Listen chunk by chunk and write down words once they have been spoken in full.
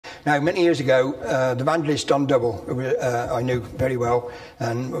Now, many years ago, the evangelist Don Double, who I knew very well,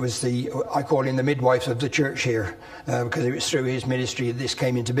 and was I call him the midwife of the church here, because it was through his ministry that this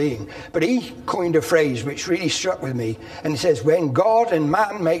came into being. But he coined a phrase which really struck with me, and he says, when God and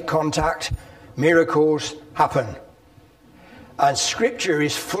man make contact, miracles happen. And Scripture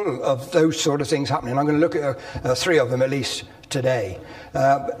is full of those sort of things happening. I'm going to look at 3 of them at least today.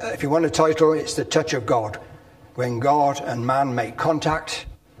 If you want a title, it's The Touch of God. When God and man make contact,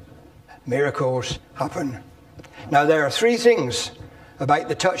 miracles happen. Now, there are 3 things about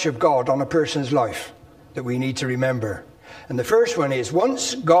the touch of God on a person's life that we need to remember. And the first one is,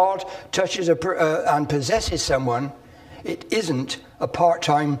 once God touches and possesses someone, it isn't a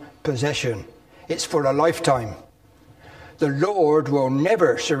part-time possession. It's for a lifetime. The Lord will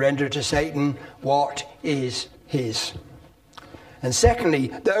never surrender to Satan what is his. And secondly,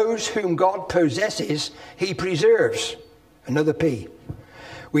 those whom God possesses, he preserves. Another P.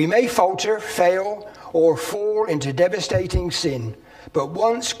 We may falter, fail, or fall into devastating sin, but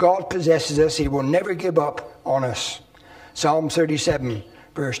once God possesses us, he will never give up on us. Psalm 37,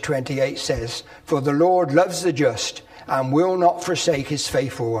 verse 28 says, for the Lord loves the just and will not forsake his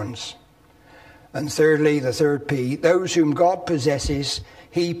faithful ones. And thirdly, the third P, those whom God possesses,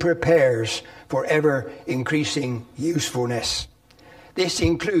 he prepares for ever increasing usefulness. This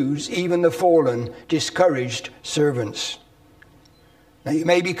includes even the fallen, discouraged servants. Now, you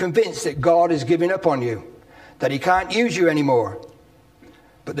may be convinced that God has given up on you, that he can't use you anymore.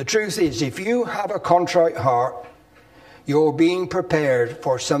 But the truth is, if you have a contrite heart, you're being prepared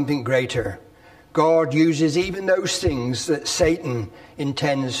for something greater. God uses even those things that Satan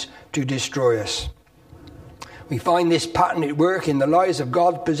intends to destroy us. We find this pattern at work in the lives of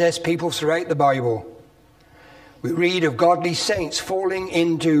God-possessed people throughout the Bible. We read of godly saints falling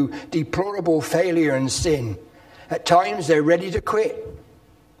into deplorable failure and sin. At times they're ready to quit.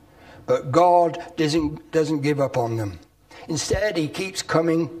 But God doesn't give up on them. Instead, he keeps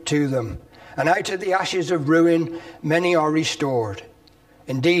coming to them. And out of the ashes of ruin, many are restored.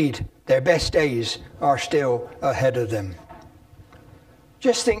 Indeed, their best days are still ahead of them.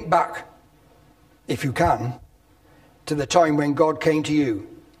 Just think back, if you can, to the time when God came to you,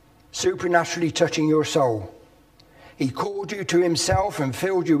 supernaturally touching your soul. He called you to himself and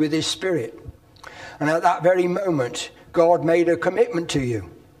filled you with his Spirit. And at that very moment, God made a commitment to you.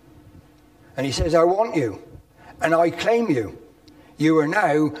 And he says, I want you, and I claim you. You are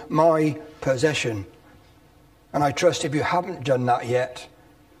now my possession. And I trust if you haven't done that yet,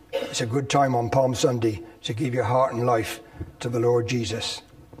 it's a good time on Palm Sunday to give your heart and life to the Lord Jesus.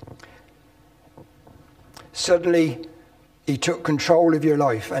 Suddenly, he took control of your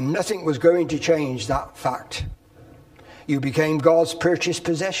life, and nothing was going to change that fact. You became God's purchased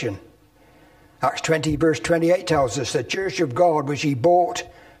possession. Acts 20 verse 28 tells us the church of God which he bought,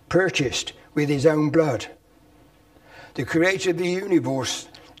 purchased with his own blood. The creator of the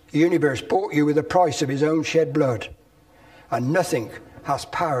universe bought you with the price of his own shed blood. And nothing has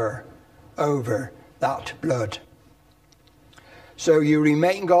power over that blood. So you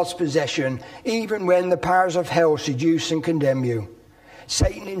remain God's possession even when the powers of hell seduce and condemn you.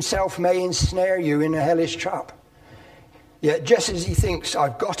 Satan himself may ensnare you in a hellish trap. Yet just as he thinks,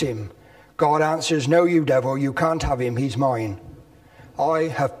 I've got him, God answers, no, you devil, you can't have him, he's mine. I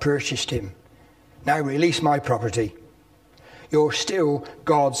have purchased him. Now release my property. You're still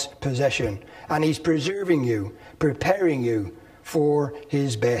God's possession, and he's preserving you, preparing you for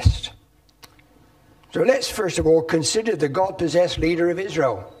his best. So let's first of all consider the God-possessed leader of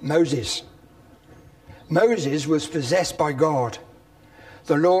Israel, Moses. Moses was possessed by God.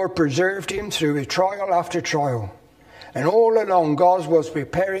 The Lord preserved him through trial after trial. And all along, God was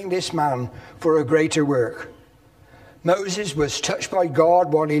preparing this man for a greater work. Moses was touched by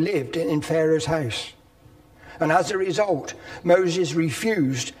God while he lived in Pharaoh's house. And as a result, Moses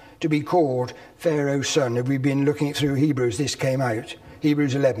refused to be called Pharaoh's son. If we've been looking through Hebrews, this came out.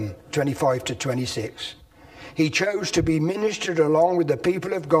 Hebrews 11, 25 to 26. He chose to be mistreated along with the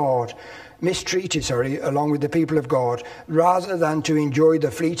people of God, rather than to enjoy the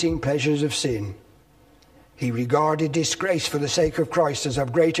fleeting pleasures of sin. He regarded disgrace for the sake of Christ as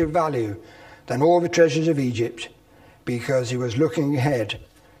of greater value than all the treasures of Egypt, because he was looking ahead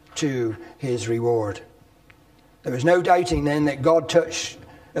to his reward. There was no doubting then that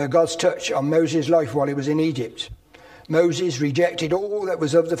God's touch on Moses' life while he was in Egypt. Moses rejected all that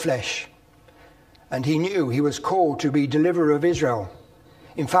was of the flesh, and he knew he was called to be deliverer of Israel.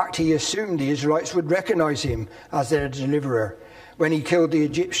 In fact, he assumed the Israelites would recognize him as their deliverer when he killed the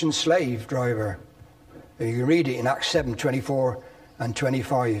Egyptian slave driver. You can read it in Acts 7, 24 and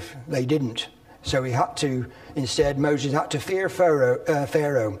 25. They didn't. So Moses had to fear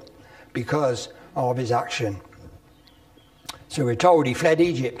Pharaoh because of his action. So we're told he fled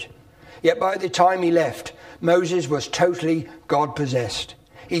Egypt. Yet by the time he left, Moses was totally God-possessed.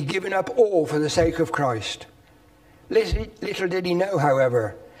 He'd given up all for the sake of Christ. Little did he know,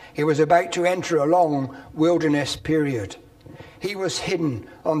 however, he was about to enter a long wilderness period. He was hidden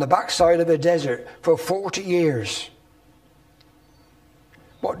on the backside of a desert for 40 years.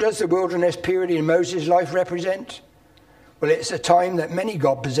 What does the wilderness period in Moses' life represent? Well, it's a time that many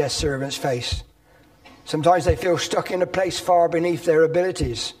God-possessed servants face. Sometimes they feel stuck in a place far beneath their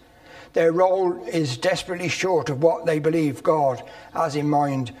abilities. Their role is desperately short of what they believe God has in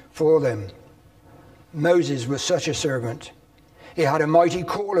mind for them. Moses was such a servant. He had a mighty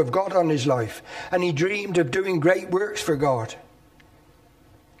call of God on his life, and he dreamed of doing great works for God.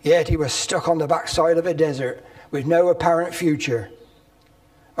 Yet he was stuck on the backside of a desert with no apparent future.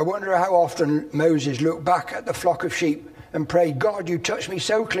 I wonder how often Moses looked back at the flock of sheep and prayed, God, you touched me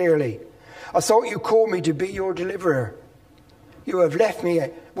so clearly. I thought you called me to be your deliverer. You have left me.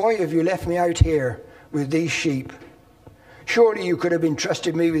 Why have you left me out here with these sheep? Surely you could have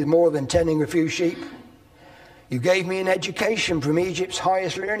entrusted me with more than tending a few sheep. You gave me an education from Egypt's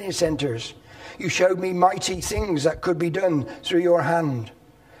highest learning centers. You showed me mighty things that could be done through your hand.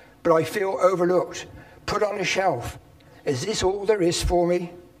 But I feel overlooked, put on a shelf. Is this all there is for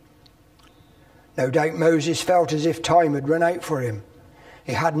me? No doubt Moses felt as if time had run out for him.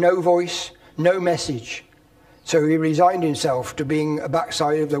 He had no voice, no message. So he resigned himself to being a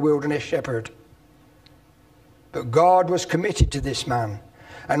backside of the wilderness shepherd. But God was committed to this man.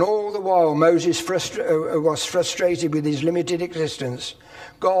 And all the while Moses was frustrated with his limited existence,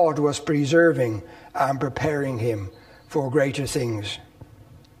 God was preserving and preparing him for greater things.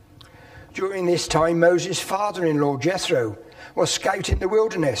 During this time, Moses' father-in-law, Jethro, was scouting the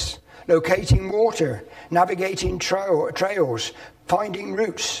wilderness, locating water, navigating trails, finding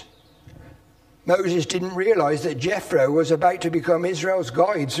routes. Moses didn't realize that Jethro was about to become Israel's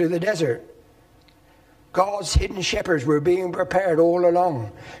guide through the desert. God's hidden shepherds were being prepared all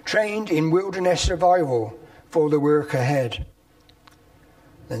along, trained in wilderness survival for the work ahead.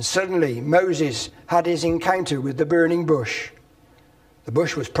 Then suddenly Moses had his encounter with the burning bush. The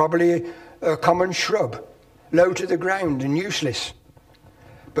bush was probably a common shrub, low to the ground and useless.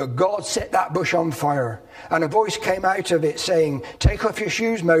 But God set that bush on fire, and a voice came out of it saying, "Take off your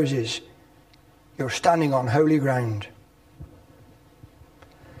shoes, Moses. You're standing on holy ground."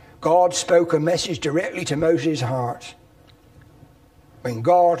 God spoke a message directly to Moses' heart. When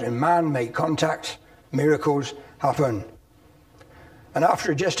God and man make contact, miracles happen. And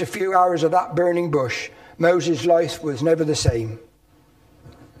after just a few hours of that burning bush, Moses' life was never the same.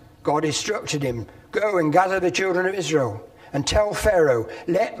 God instructed him, "Go and gather the children of Israel and tell Pharaoh,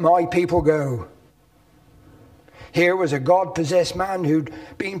 let my people go." Here was a God-possessed man who'd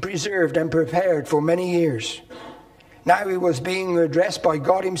been preserved and prepared for many years. Now he was being addressed by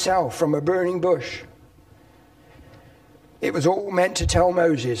God himself from a burning bush. It was all meant to tell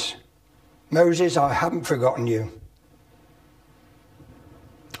Moses, "Moses, I haven't forgotten you.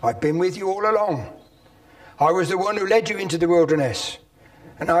 I've been with you all along. I was the one who led you into the wilderness,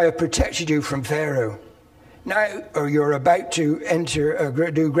 and I have protected you from Pharaoh. Now you're about to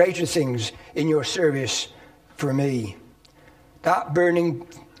do greater things in your service for me." That burning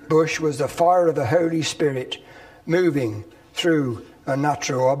bush was the fire of the Holy Spirit moving through a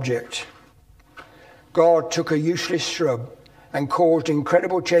natural object. God took a useless shrub and caused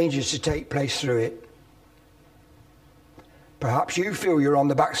incredible changes to take place through it. Perhaps you feel you're on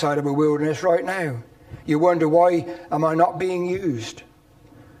the backside of a wilderness right now. You wonder, why am I not being used?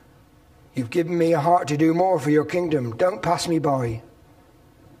 You've given me a heart to do more for your kingdom. Don't pass me by.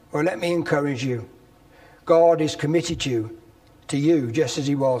 Or let me encourage you. God is committed to you just as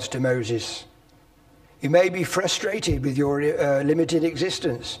he was to Moses. You may be frustrated with your limited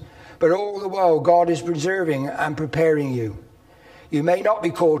existence, but all the while God is preserving and preparing you. You may not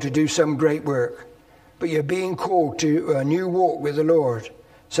be called to do some great work, but you're being called to a new walk with the Lord,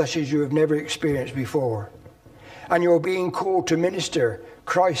 such as you have never experienced before. And you're being called to minister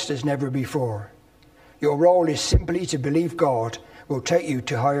Christ as never before. Your role is simply to believe God will take you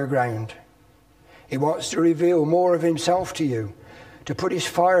to higher ground. He wants to reveal more of himself to you, to put his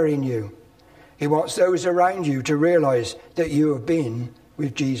fire in you. He wants those around you to realize that you have been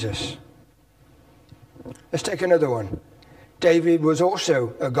with Jesus. Let's take another one. David was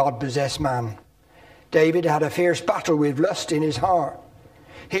also a God-possessed man. David had a fierce battle with lust in his heart.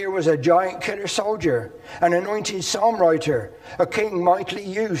 Here was a giant killer soldier, an anointed psalm writer, a king mightily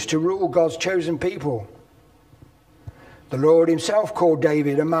used to rule God's chosen people. The Lord himself called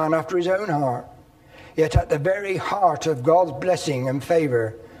David a man after his own heart. Yet at the very heart of God's blessing and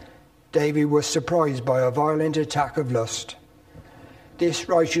favor, David was surprised by a violent attack of lust. This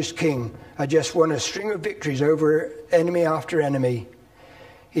righteous king had just won a string of victories over enemy after enemy.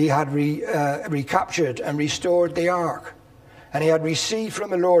 He had recaptured and restored the ark, and he had received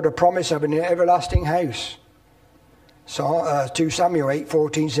from the Lord a promise of an everlasting house. So 2 Samuel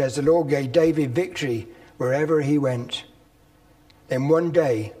 8:14 says, the Lord gave David victory wherever he went. Then one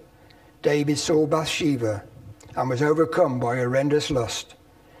day, David saw Bathsheba and was overcome by horrendous lust.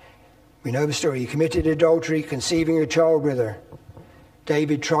 We know the story. He committed adultery, conceiving a child with her.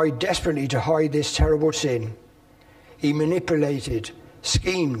 David tried desperately to hide this terrible sin. He manipulated,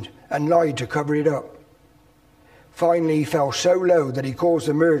 schemed, and lied to cover it up. Finally, he fell so low that he caused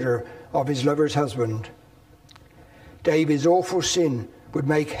the murder of his lover's husband. David's awful sin would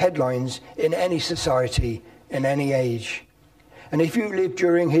make headlines in any society, in any age. And if you lived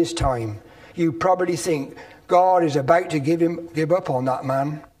during his time, you probably think God is about to give up on that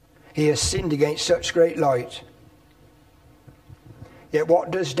man. He has sinned against such great light. Yet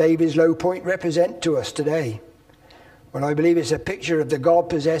what does David's low point represent to us today? Well, I believe it's a picture of the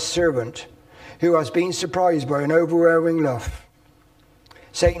God-possessed servant who has been surprised by an overwhelming love.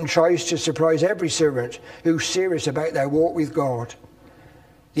 Satan tries to surprise every servant who's serious about their walk with God.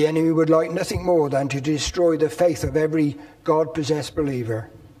 The enemy would like nothing more than to destroy the faith of every God-possessed believer.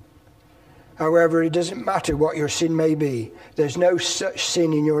 However, it doesn't matter what your sin may be. There's no such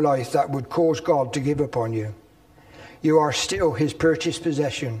sin in your life that would cause God to give up on you. You are still his purchased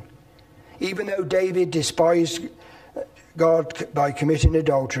possession. Even though David despised God by committing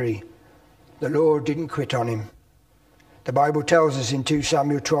adultery, the Lord didn't quit on him. The Bible tells us in 2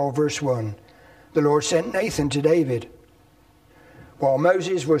 Samuel 12 verse 1, the Lord sent Nathan to David. While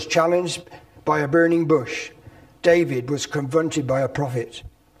Moses was challenged by a burning bush, David was confronted by a prophet.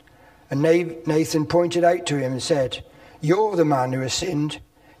 And Nathan pointed out to him and said, "You're the man who has sinned.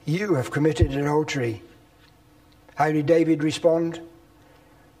 You have committed adultery." How did David respond?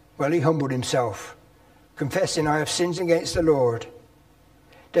 Well, he humbled himself, confessing, "I have sinned against the Lord."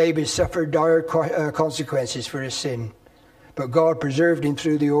 David suffered dire consequences for his sin, but God preserved him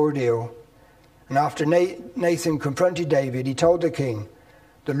through the ordeal. And after Nathan confronted David, he told the king,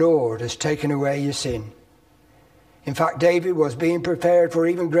 "The Lord has taken away your sin." In fact, David was being prepared for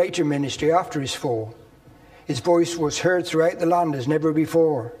even greater ministry after his fall. His voice was heard throughout the land as never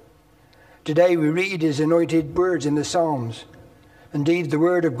before. Today we read his anointed words in the Psalms. Indeed, the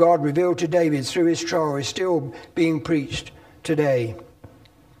word of God revealed to David through his trial is still being preached today.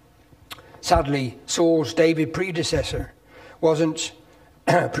 Sadly, Saul's David predecessor wasn't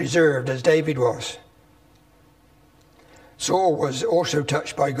preserved as David was. Saul was also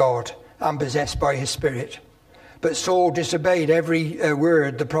touched by God and possessed by his spirit. But Saul disobeyed every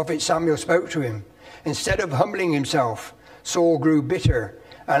word the prophet Samuel spoke to him. Instead of humbling himself, Saul grew bitter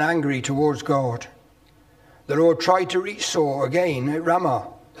and angry towards God. The Lord tried to reach Saul again at Ramah,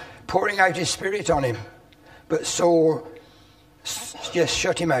 pouring out his spirit on him. But Saul just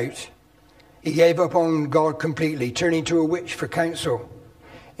shut him out. He gave up on God completely, turning to a witch for counsel.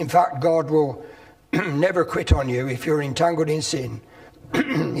 In fact, God will never quit on you if you're entangled in sin.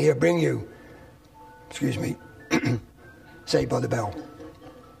 He'll bring you, Saved by the Bell.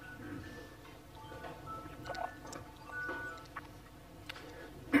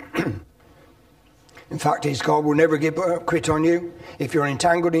 In fact, his God will never quit on you. If you're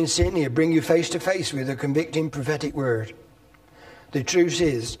entangled in sin, he'll bring you face to face with a convicting prophetic word. The truth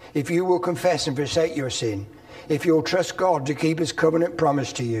is, if you will confess and forsake your sin, if you'll trust God to keep his covenant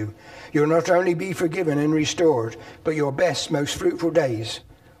promise to you, you'll not only be forgiven and restored, but your best, most fruitful days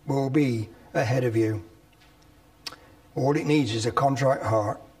will be ahead of you. All it needs is a contrite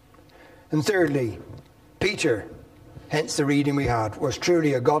heart. And thirdly, Peter, hence the reading we had, was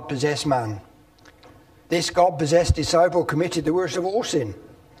truly a God-possessed man. This God-possessed disciple committed the worst of all sin.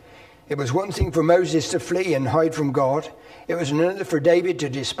 It was one thing for Moses to flee and hide from God. It was another for David to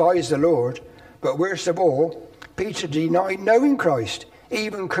despise the Lord. But worst of all, Peter denied knowing Christ,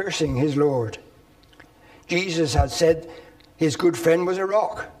 even cursing his Lord. Jesus had said his good friend was a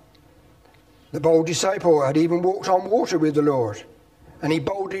rock. The bold disciple had even walked on water with the Lord, and he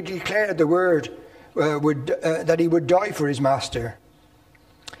boldly declared the word that he would die for his master.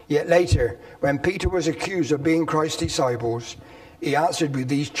 Yet later, when Peter was accused of being Christ's disciples, he answered with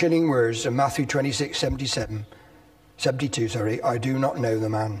these chilling words in Matthew 26:72, "I do not know the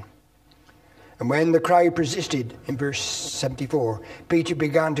man." And when the crowd persisted, in verse 74, Peter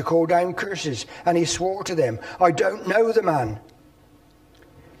began to call down curses, and he swore to them, "I don't know the man."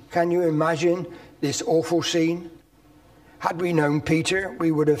 Can you imagine this awful scene? Had we known Peter, we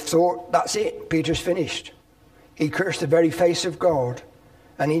would have thought, that's it, Peter's finished. He cursed the very face of God.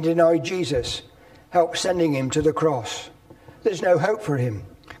 and he denied Jesus, helped sending him to the cross. There's no hope for him.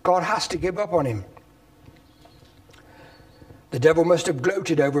 God has to give up on him. The devil must have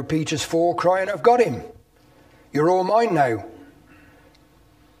gloated over Peter's fall, crying, I've got him. You're all mine now.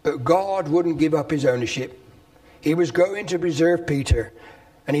 But God wouldn't give up his ownership. He was going to preserve Peter,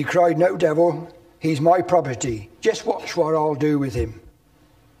 and he cried, no, devil, he's my property. Just watch what I'll do with him.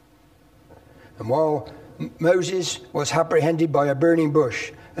 And while Moses was apprehended by a burning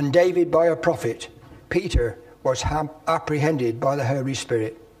bush, and David by a prophet, Peter was apprehended by the Holy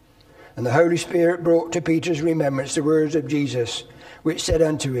Spirit. And the Holy Spirit brought to Peter's remembrance the words of Jesus, which said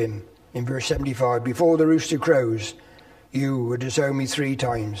unto him, in verse 75, before the rooster crows, you will disown me 3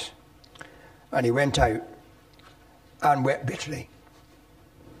 times. And he went out and wept bitterly.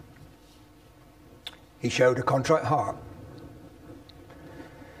 He showed a contrite heart.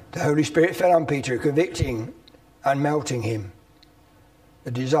 The Holy Spirit fell on Peter, convicting and melting him.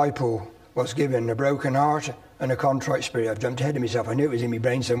 The disciple was given a broken heart and a contrite spirit. I've jumped ahead of myself. I knew it was in my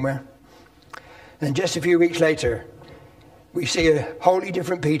brain somewhere. And just a few weeks later, we see a wholly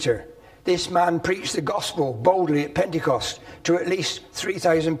different Peter. This man preached the gospel boldly at Pentecost to at least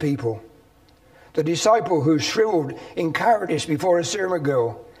 3,000 people. The disciple who shriveled in cowardice before a servant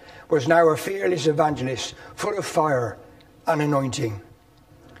girl was now a fearless evangelist, full of fire and anointing.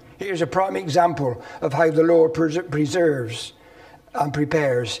 Here's a prime example of how the Lord preserves and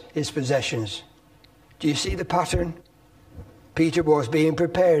prepares his possessions. Do you see the pattern? Peter was being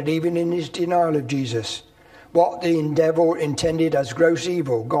prepared even in his denial of Jesus. What the devil intended as gross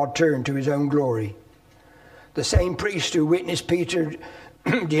evil, God turned to his own glory. The same priest who witnessed Peter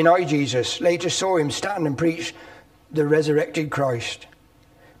deny Jesus later saw him stand and preach the resurrected Christ.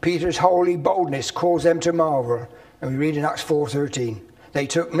 Peter's holy boldness caused them to marvel, and we read in Acts 4:13. They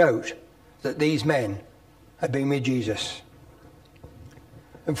took note that these men had been with Jesus.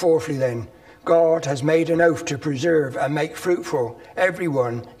 And fourthly then, God has made an oath to preserve and make fruitful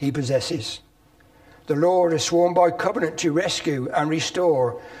everyone he possesses. The Lord has sworn by covenant to rescue and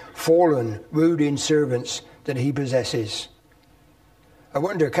restore fallen, wounded servants that he possesses. I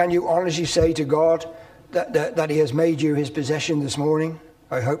wonder, can you honestly say to God that he has made you his possession this morning?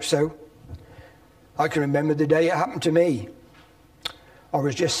 I hope so. I can remember the day it happened to me. I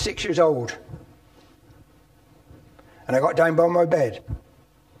was just 6 years old. And I got down by my bed.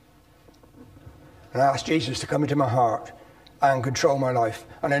 And I asked Jesus to come into my heart and control my life.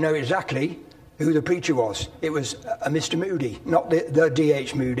 And I know exactly who the preacher was. It was a Mr. Moody, not the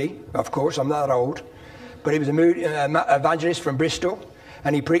D.H. Moody, of course, I'm not that old. But he was an evangelist from Bristol.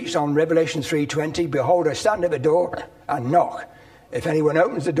 And he preached on Revelation 3:20, behold, I stand at the door and knock. If anyone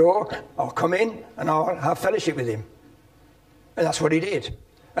opens the door, I'll come in and I'll have fellowship with him. And that's what he did.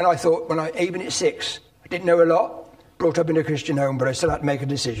 And I thought, even at 6, I didn't know a lot, brought up in a Christian home, but I still had to make a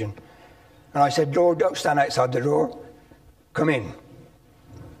decision. And I said, Lord, don't stand outside the door. Come in.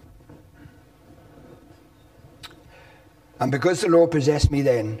 And because the Lord possessed me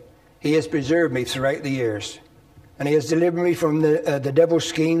then, he has preserved me throughout the years. And he has delivered me from the devil's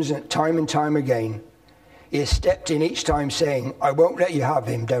schemes time and time again. He has stepped in each time saying, I won't let you have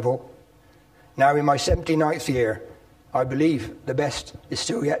him, devil. Now in my 79th year, I believe the best is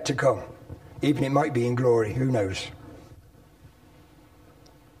still yet to come. Even it might be in glory, who knows.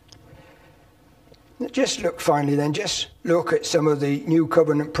 Just look at some of the new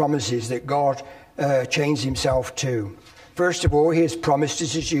covenant promises that God changed himself to. First of all, he has promised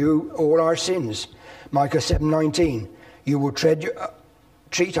us as you all our sins. Micah 7:19. You will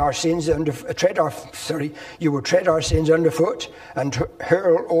tread our sins underfoot and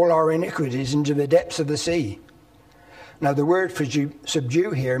hurl all our iniquities into the depths of the sea. Now the word for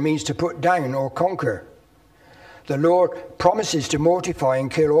subdue here means to put down or conquer. The Lord promises to mortify and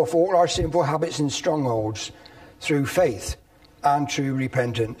kill off all our sinful habits and strongholds through faith and through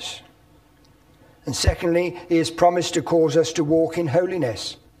repentance. And secondly, he has promised to cause us to walk in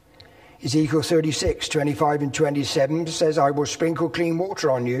holiness. Ezekiel 36:25 and 27 says, I will sprinkle clean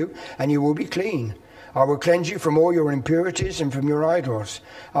water on you, and you will be clean. I will cleanse you from all your impurities and from your idols.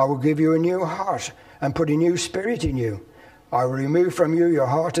 I will give you a new heart and put a new spirit in you. I will remove from you your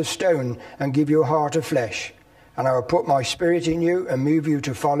heart of stone and give you a heart of flesh. And I will put my spirit in you and move you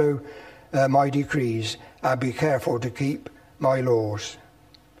to follow my decrees and be careful to keep my laws.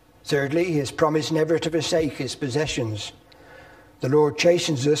 Thirdly, he has promised never to forsake his possessions. The Lord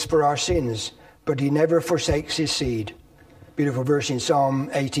chastens us for our sins, but he never forsakes his seed. Beautiful verse in Psalm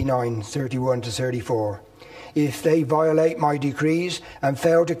 89:31 to 34. If they violate my decrees and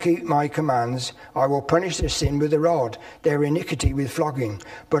fail to keep my commands, I will punish their sin with a rod, their iniquity with flogging.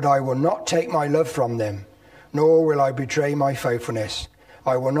 But I will not take my love from them, nor will I betray my faithfulness.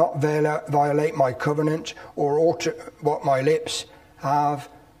 I will not violate my covenant or alter what my lips have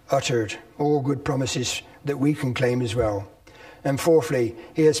uttered. All good promises that we can claim as well. And fourthly,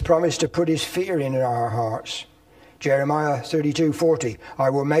 he has promised to put his fear in our hearts. Jeremiah 32:40,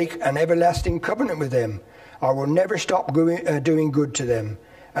 I will make an everlasting covenant with them. I will never stop doing good to them,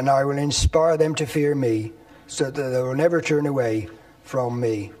 and I will inspire them to fear me, so that they will never turn away from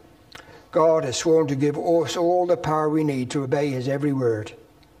me. God has sworn to give us all the power we need to obey his every word.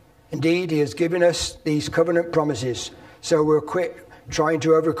 Indeed, he has given us these covenant promises, so we'll quit trying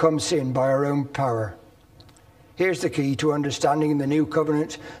to overcome sin by our own power. Here's the key to understanding the new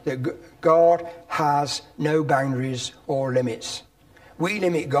covenant, that God has no boundaries or limits. We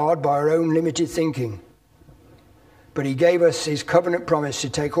limit God by our own limited thinking. But he gave us his covenant promise to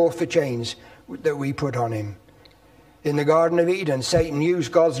take off the chains that we put on him. In the Garden of Eden, Satan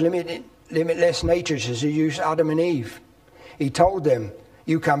used God's limitless nature to seduce Adam and Eve. He told them,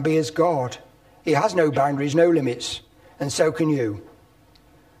 you can be as God. He has no boundaries, no limits, and so can you.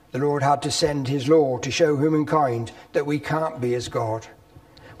 The Lord had to send his law to show humankind that we can't be as God.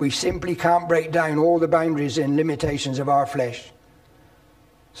 We simply can't break down all the boundaries and limitations of our flesh.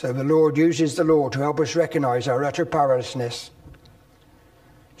 So the Lord uses the law to help us recognize our utter powerlessness.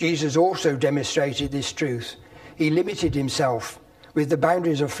 Jesus also demonstrated this truth. He limited himself with the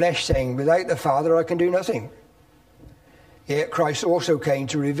boundaries of flesh, saying, without the Father I can do nothing. Yet Christ also came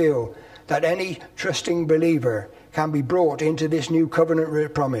to reveal that any trusting believer can be brought into this new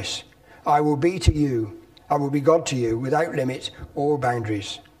covenant promise. I will be God to you without limit or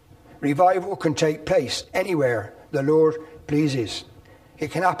boundaries. Revival can take place anywhere the Lord pleases.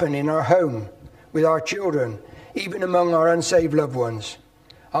 It can happen in our home, with our children, even among our unsaved loved ones.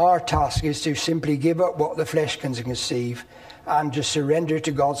 Our task is to simply give up what the flesh can conceive and to surrender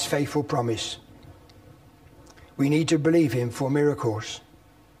to God's faithful promise. We need to believe him for miracles.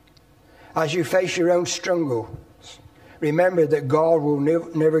 As you face your own struggles, remember that God will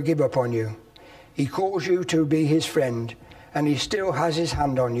never give up on you. He calls you to be his friend, and he still has his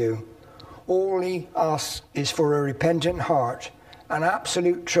hand on you. All he asks is for a repentant heart and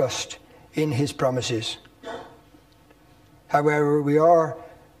absolute trust in his promises. However, we are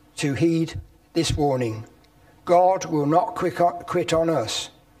to heed this warning. God will not quit on us,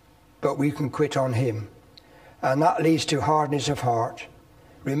 but we can quit on him. And that leads to hardness of heart.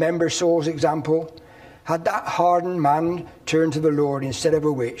 Remember Saul's example? Had that hardened man turned to the Lord instead of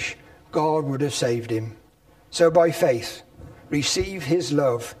a witch, God would have saved him. So by faith, receive his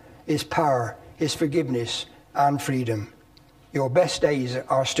love, his power, his forgiveness and freedom. Your best days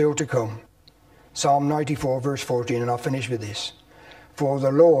are still to come. Psalm 94 verse 14, and I'll finish with this. For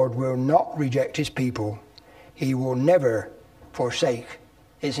the Lord will not reject his people. He will never forsake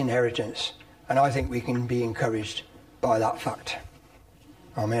his inheritance. And I think we can be encouraged by that fact.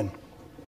 Amen.